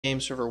game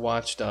server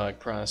watchdog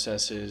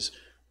processes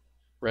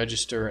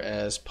register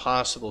as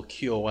possible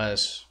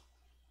QoS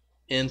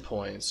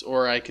endpoints,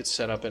 or I could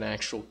set up an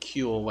actual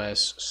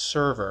QoS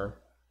server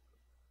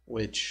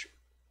which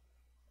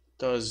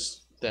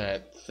does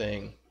that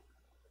thing.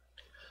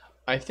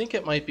 I think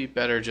it might be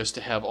better just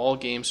to have all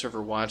game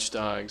server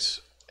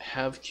watchdogs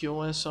have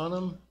QoS on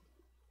them,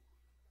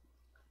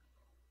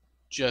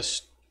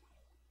 just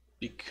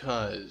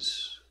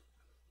because.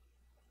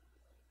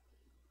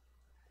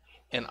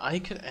 And I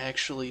could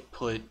actually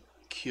put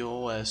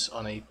QoS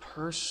on a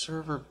per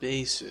server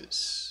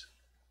basis.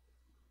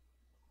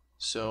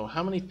 So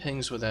how many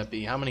pings would that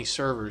be? How many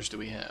servers do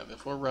we have?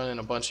 If we're running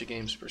a bunch of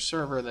games per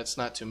server, that's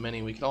not too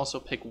many. We could also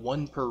pick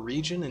one per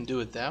region and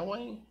do it that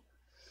way.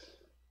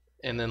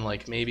 And then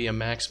like maybe a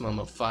maximum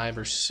of 5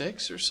 or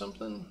 6 or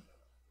something.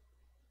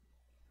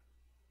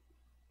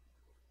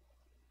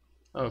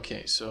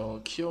 Okay,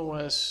 so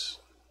QoS.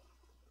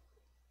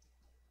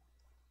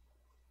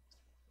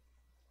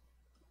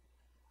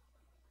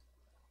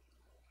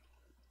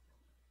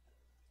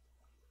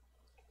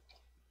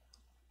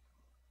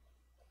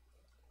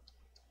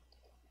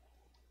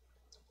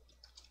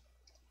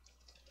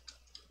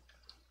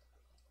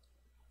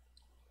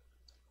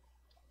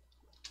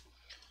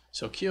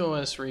 So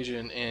QoS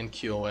region and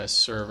QoS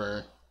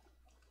server,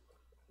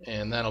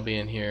 and that'll be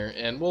in here.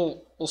 And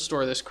we'll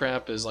store this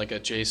crap as like a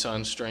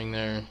JSON string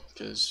there,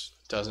 because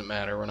it doesn't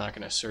matter. We're not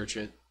going to search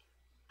it.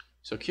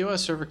 So QoS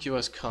server,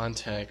 QoS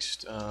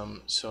context.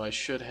 So I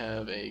should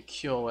have a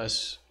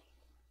QoS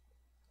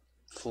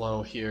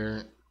flow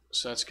here.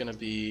 So that's going to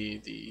be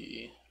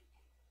the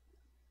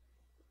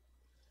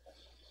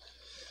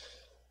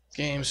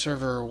game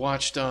server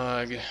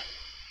watchdog.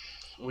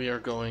 We are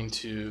going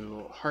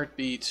to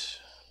heartbeat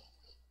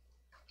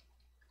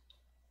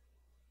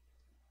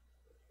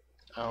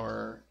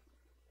our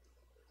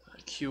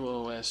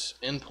QoS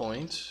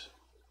endpoint.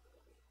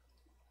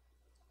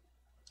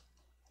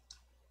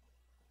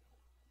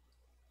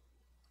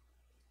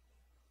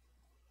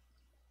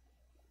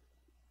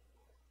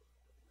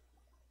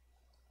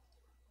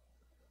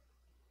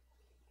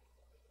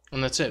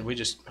 And that's it. We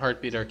just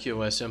heartbeat our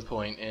QoS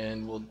endpoint,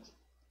 and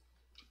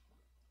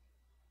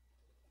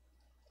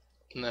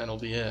that'll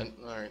be it.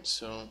 All right,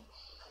 so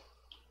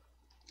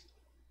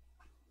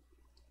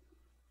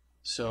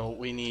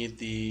we need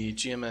the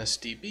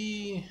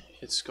GMSDB.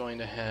 It's going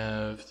to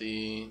have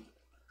the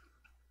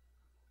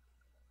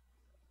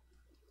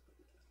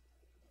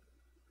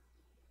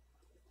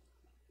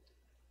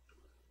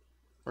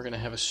we're going to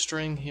have a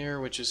string here,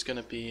 which is going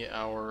to be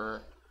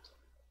our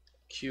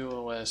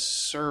QoS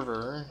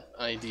server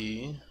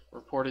ID,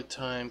 reported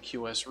time,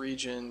 QoS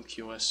region,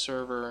 QoS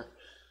server,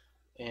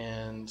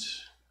 and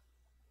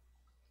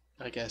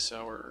I guess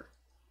our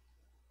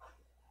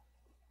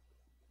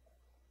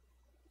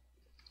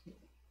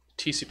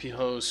TCP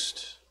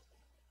host.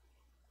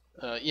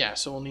 Yeah,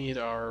 so we'll need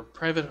our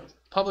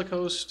public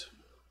host,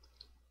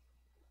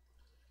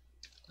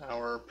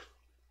 our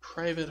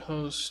private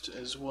host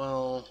as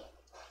well.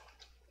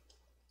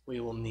 We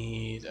will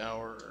need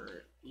our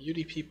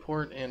UDP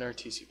port and our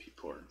TCP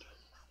port.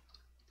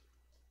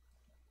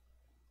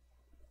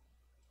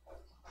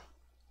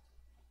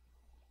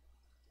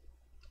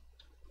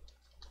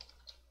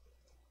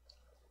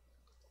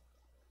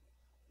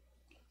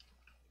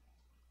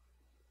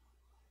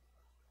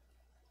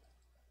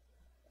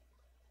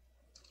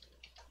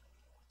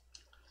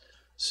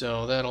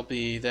 So that'll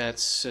be that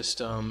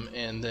system,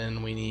 and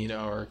then we need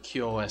our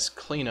QoS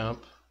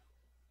cleanup.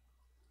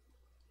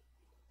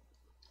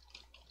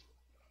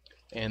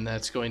 And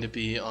that's going to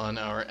be on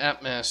our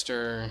app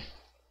master.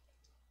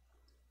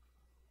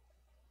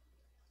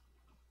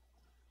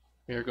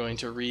 We are going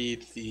to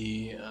read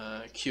the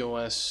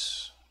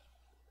QoS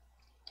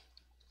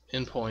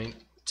endpoint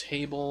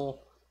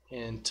table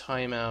and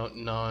timeout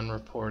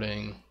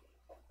non-reporting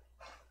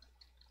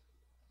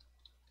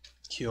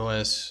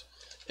QoS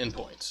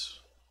endpoints.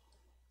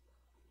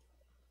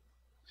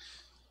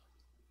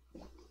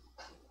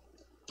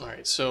 All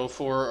right, so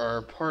for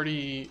our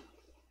party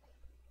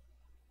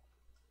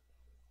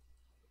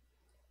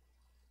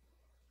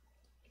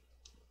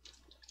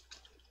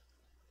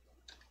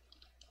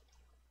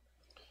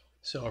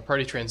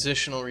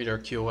transition will read our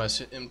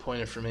QoS endpoint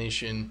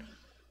information.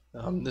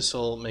 This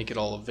will make it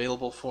all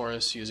available for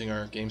us using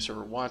our game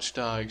server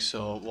watchdog.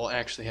 So we'll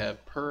actually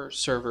have per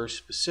server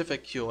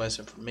specific QoS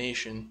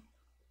information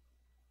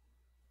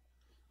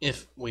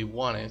if we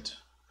want it.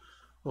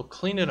 We'll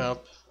clean it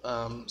up.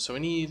 So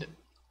we need.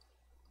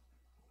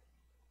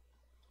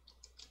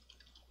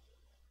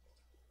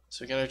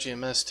 So we got our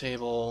GMS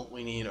table.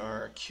 We need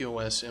our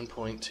QoS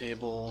endpoint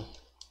table.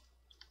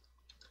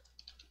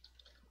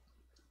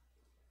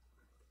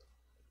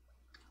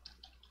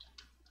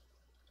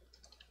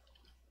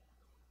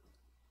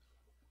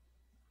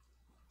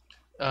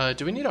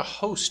 Do we need a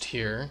host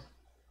here?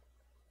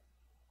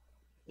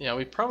 Yeah,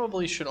 we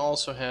probably should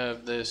also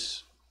have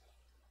this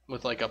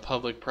with like a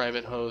public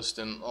private host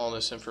and all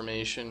this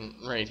information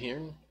right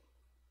here.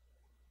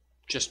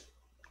 Just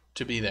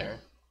to be there.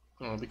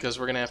 Because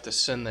we're going to have to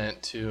send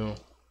that to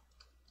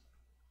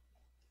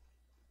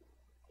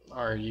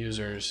our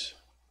users.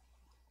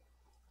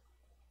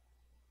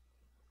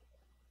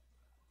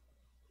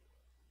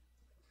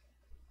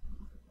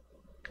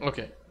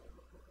 Okay.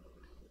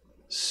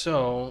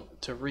 So,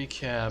 to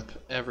recap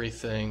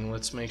everything,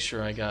 let's make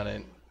sure I got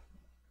it.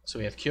 So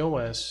we have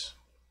QoS,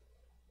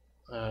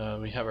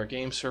 we have our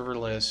game server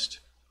list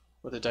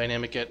with a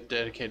dynamic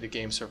dedicated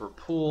game server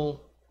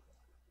pool.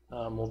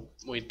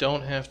 We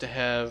don't have to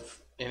have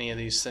any of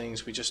these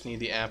things, we just need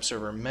the app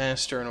server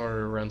master in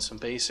order to run some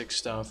basic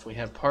stuff. We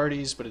have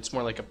parties, but it's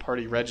more like a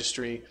party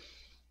registry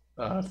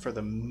for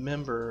the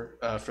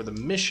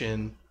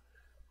mission.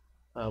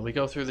 We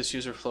go through this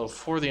user flow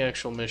for the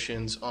actual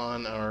missions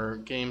on our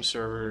game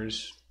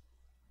servers,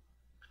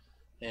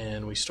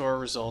 and we store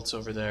results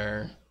over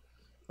there.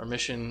 Our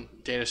mission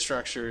data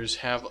structures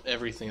have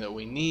everything that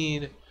we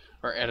need.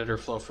 Our editor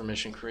flow for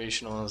mission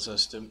creation allows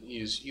us to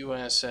use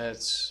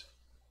UAssets.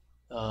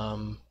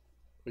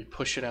 We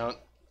push it out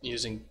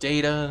using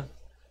data,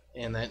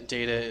 and that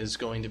data is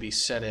going to be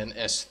set in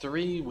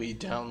S3. We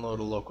download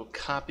a local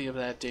copy of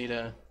that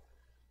data,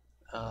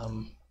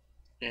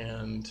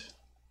 and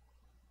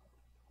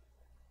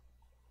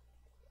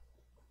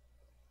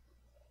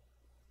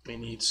we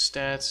need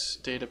stats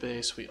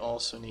database. We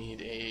also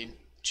need a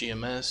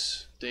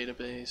GMS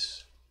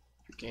database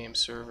for game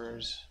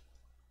servers.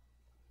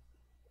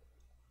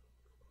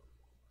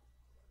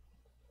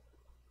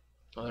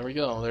 Well, there we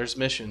go. There's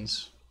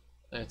missions.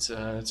 That's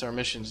our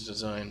missions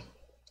design.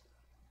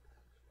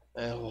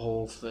 That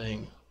whole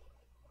thing.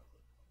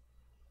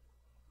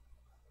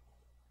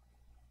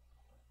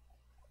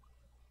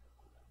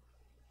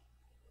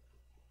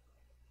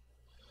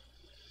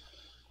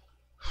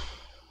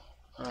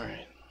 All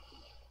right.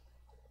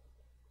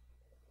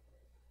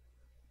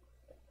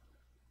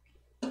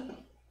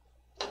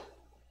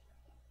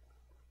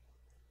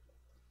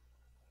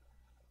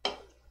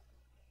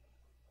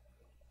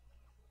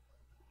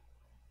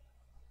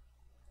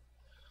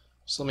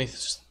 So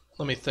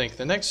let me think.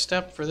 The next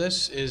step for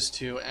this is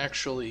to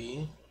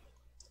actually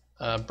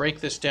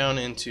break this down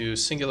into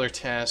singular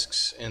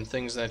tasks and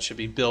things that should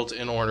be built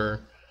in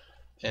order,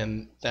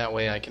 and that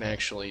way I can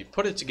actually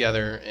put it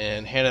together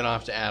and hand it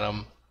off to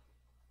Adam,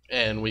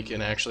 and we can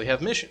actually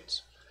have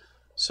missions.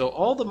 So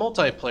all the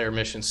multiplayer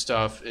mission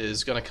stuff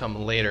is going to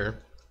come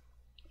later,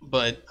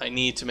 but I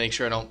need to make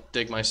sure I don't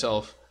put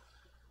myself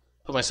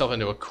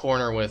into a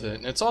corner with it.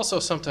 And it's also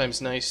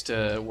sometimes nice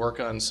to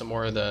work on some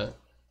more of the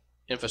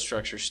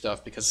infrastructure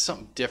stuff because it's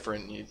something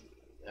different.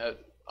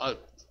 A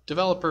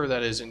developer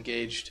that is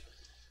engaged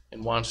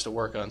and wants to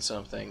work on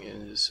something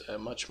is a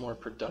much more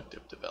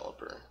productive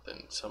developer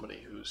than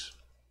somebody who's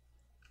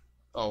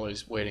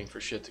always waiting for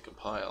shit to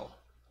compile.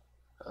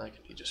 That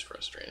can be just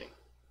frustrating.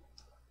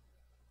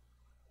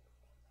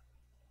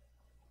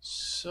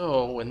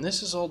 So when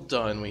this is all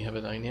done, we have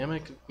a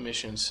dynamic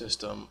mission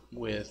system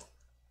with,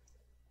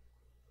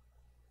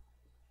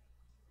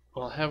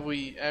 well, have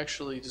we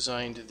actually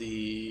designed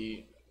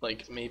the,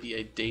 like, maybe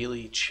a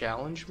daily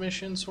challenge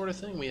mission sort of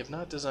thing? We have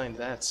not designed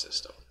that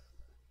system.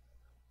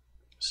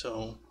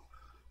 So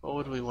what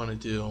would we want to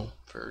do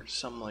for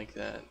something like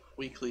that?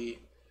 Weekly,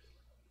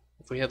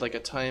 if we had like a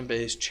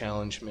time-based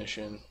challenge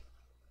mission,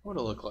 what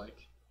would it look like?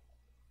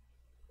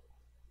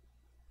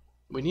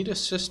 We need a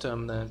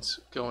system that's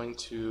going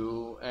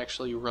to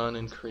actually run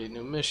and create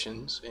new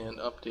missions and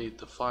update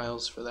the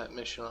files for that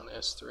mission on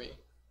S3.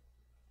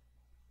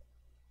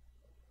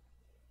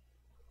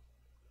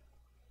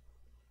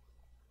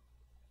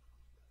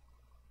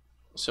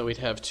 So we'd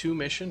have 2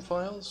 mission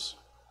files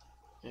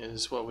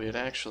is what we would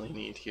actually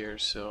need here.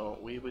 So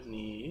we would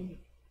need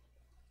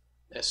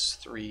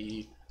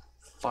S3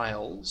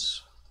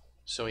 files.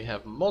 So we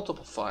have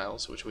multiple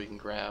files which we can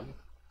grab.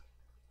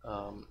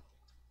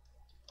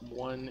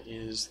 One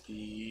is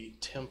the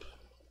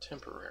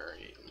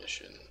temporary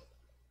mission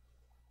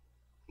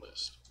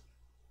list.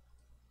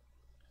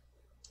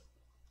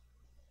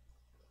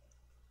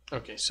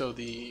 Okay, so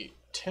the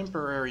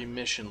temporary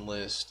mission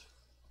list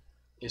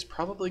is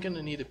probably going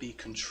to need to be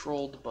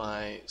controlled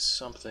by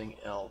something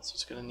else.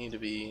 It's going to need to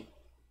be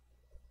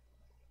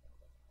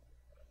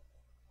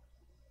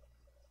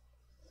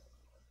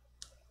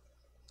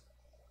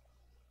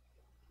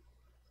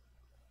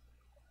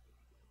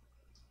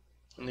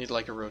need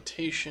like a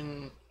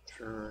rotation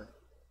for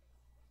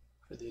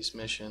these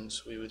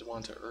missions. We would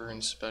want to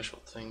earn special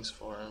things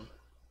for them.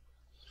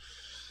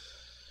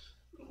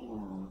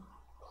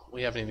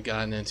 We haven't even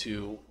gotten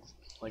into,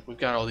 like, we've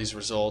got all these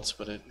results,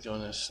 but it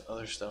going to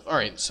other stuff. All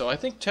right, so I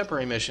think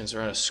temporary missions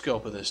are out of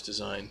scope of this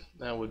design.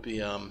 That would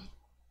be,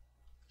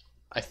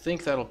 I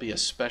think that'll be a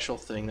special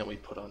thing that we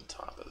put on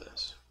top of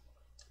this.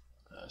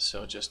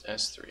 So just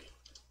S3.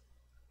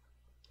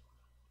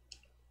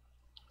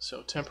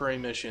 So temporary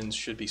missions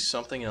should be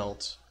something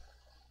else,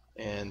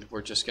 and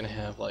we're just going to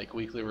have like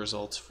weekly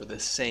results for the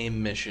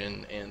same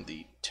mission, and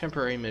the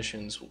temporary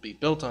missions will be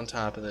built on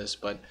top of this,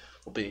 but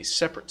will be a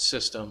separate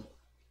system.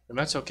 And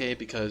that's okay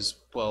because,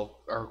 well,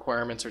 our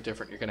requirements are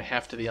different. You're going to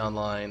have to be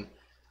online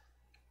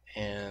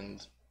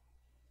and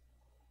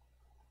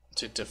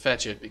to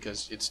fetch it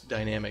because it's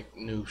dynamic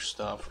new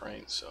stuff,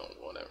 right? So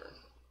whatever.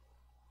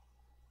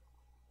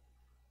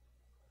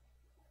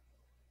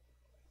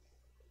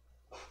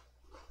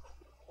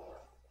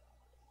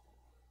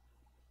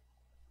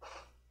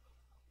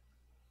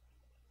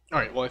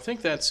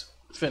 think that's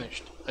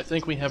finished. I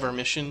think we have our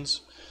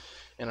missions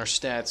and our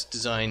stats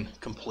design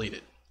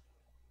completed.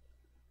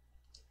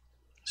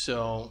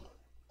 So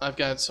I've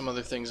got some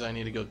other things I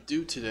need to go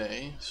do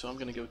today, so I'm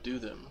going to go do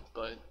them.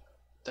 But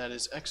that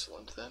is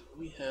excellent that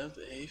we have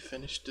a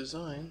finished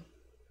design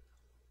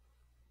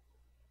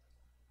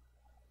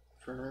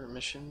for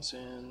missions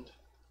and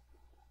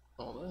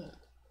all that.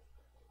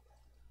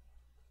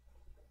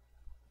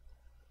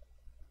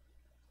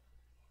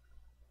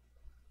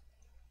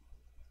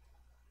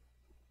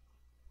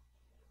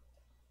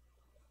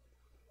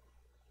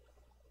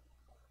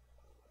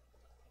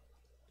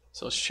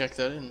 So let's check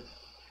that in.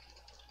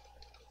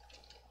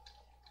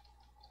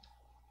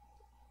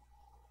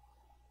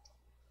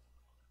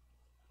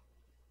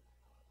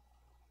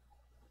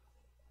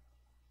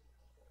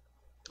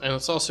 And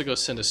let's also go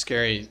send a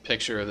scary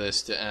picture of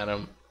this to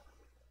Adam.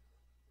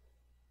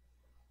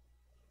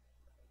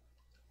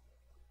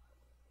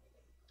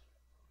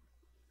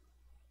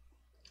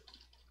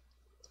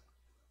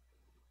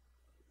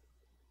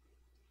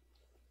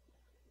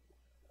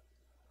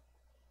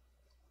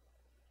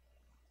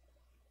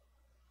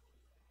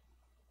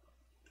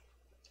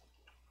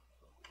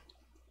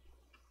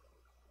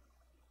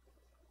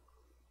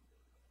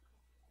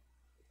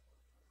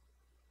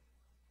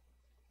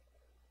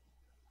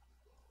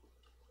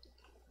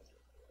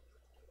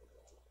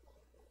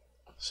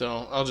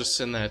 So I'll just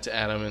send that to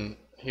Adam and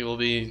he will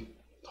be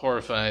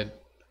horrified.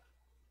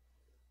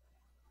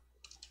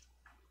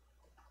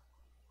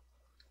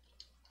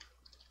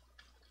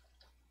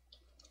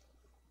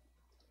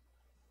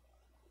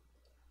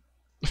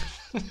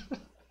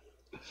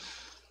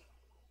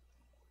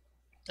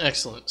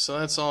 Excellent. So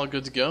that's all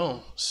good to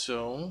go.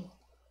 So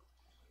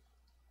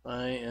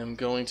I am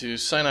going to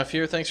sign off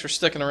here. Thanks for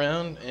sticking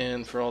around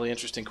and for all the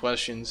interesting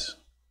questions.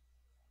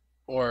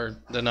 Or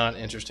the not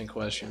interesting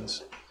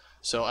questions.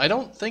 So I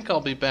don't think I'll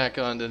be back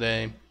on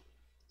today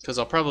because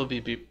I'll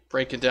probably be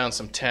breaking down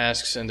some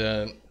tasks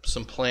and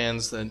some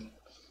plans that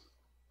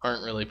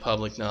aren't really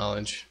public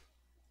knowledge.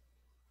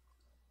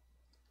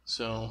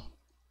 So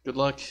good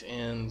luck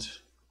and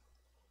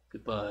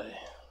goodbye.